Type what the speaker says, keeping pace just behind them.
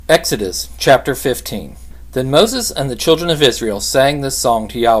Exodus chapter 15. Then Moses and the children of Israel sang this song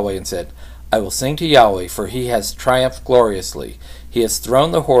to Yahweh and said, I will sing to Yahweh, for he has triumphed gloriously. He has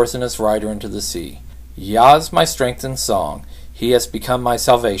thrown the horse and his rider into the sea. Yah is my strength and song. He has become my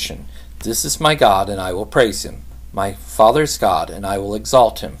salvation. This is my God, and I will praise him. My father's God, and I will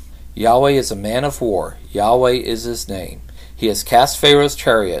exalt him. Yahweh is a man of war. Yahweh is his name. He has cast Pharaoh's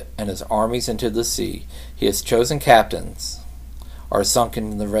chariot and his armies into the sea. He has chosen captains are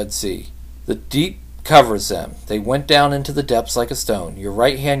sunken in the Red Sea. The deep covers them. They went down into the depths like a stone. Your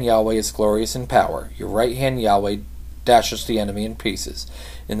right hand, Yahweh, is glorious in power. Your right hand, Yahweh, dashes the enemy in pieces.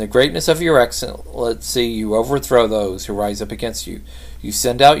 In the greatness of your excellency, you overthrow those who rise up against you. You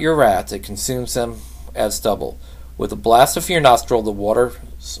send out your wrath. It consumes them as stubble. With a blast of your nostril, the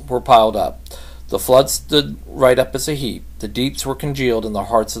waters were piled up. The floods stood right up as a heap. The deeps were congealed in the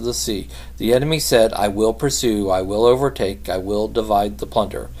hearts of the sea. The enemy said, I will pursue, I will overtake, I will divide the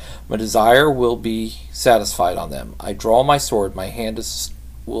plunder. My desire will be satisfied on them. I draw my sword, my hand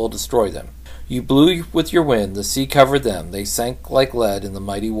will destroy them. You blew with your wind, the sea covered them. They sank like lead in the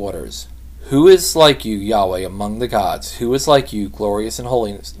mighty waters. Who is like you, Yahweh, among the gods? Who is like you, glorious in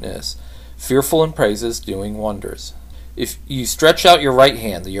holiness, fearful in praises, doing wonders? If you stretch out your right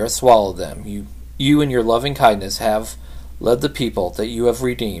hand, the earth swallowed them. You in your loving kindness have led the people that you have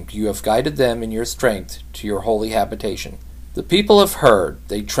redeemed. You have guided them in your strength to your holy habitation. The people have heard,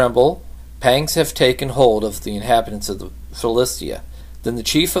 they tremble. Pangs have taken hold of the inhabitants of the Philistia. Then the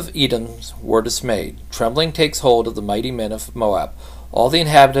chief of Edom were dismayed. Trembling takes hold of the mighty men of Moab. All the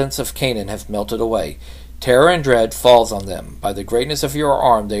inhabitants of Canaan have melted away. Terror and dread falls on them. By the greatness of your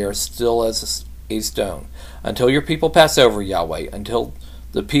arm they are still as a stone. Until your people pass over, Yahweh, until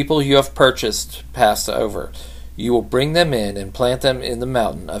the people you have purchased pass over, you will bring them in and plant them in the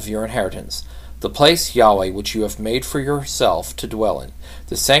mountain of your inheritance, the place, Yahweh, which you have made for yourself to dwell in,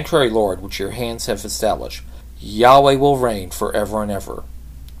 the sanctuary, Lord, which your hands have established. Yahweh will reign forever and ever.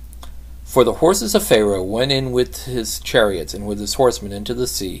 For the horses of Pharaoh went in with his chariots and with his horsemen into the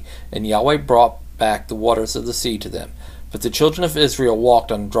sea, and Yahweh brought back the waters of the sea to them. But the children of Israel walked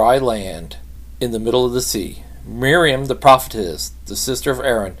on dry land in the middle of the sea. Miriam the prophetess, the sister of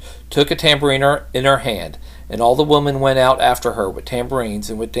Aaron, took a tambourine in her hand, and all the women went out after her with tambourines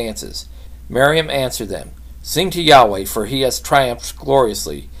and with dances. Miriam answered them, Sing to Yahweh, for he has triumphed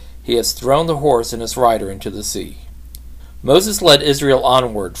gloriously. He has thrown the horse and his rider into the sea. Moses led Israel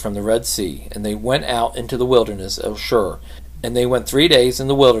onward from the Red Sea, and they went out into the wilderness of Shur. And they went 3 days in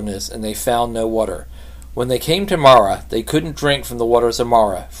the wilderness, and they found no water. When they came to Marah, they couldn't drink from the waters of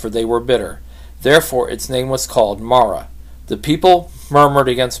Marah, for they were bitter. Therefore its name was called Marah. The people murmured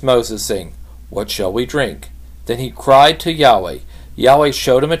against Moses, saying, What shall we drink? Then he cried to Yahweh. Yahweh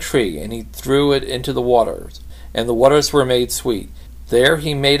showed him a tree, and he threw it into the waters, and the waters were made sweet. There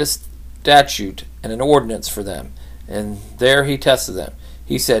he made a statute and an ordinance for them, and there he tested them.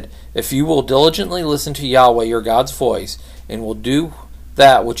 He said, If you will diligently listen to Yahweh your God's voice, and will do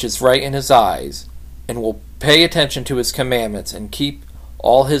that which is right in his eyes, and will pay attention to his commandments, and keep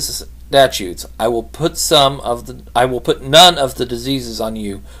all his statutes, I will put none of the diseases on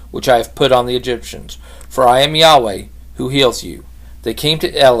you which I have put on the Egyptians, for I am Yahweh who heals you. They came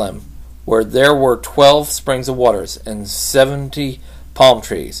to Elim, where there were 12 springs of waters and 70 palm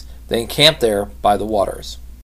trees. They encamped there by the waters.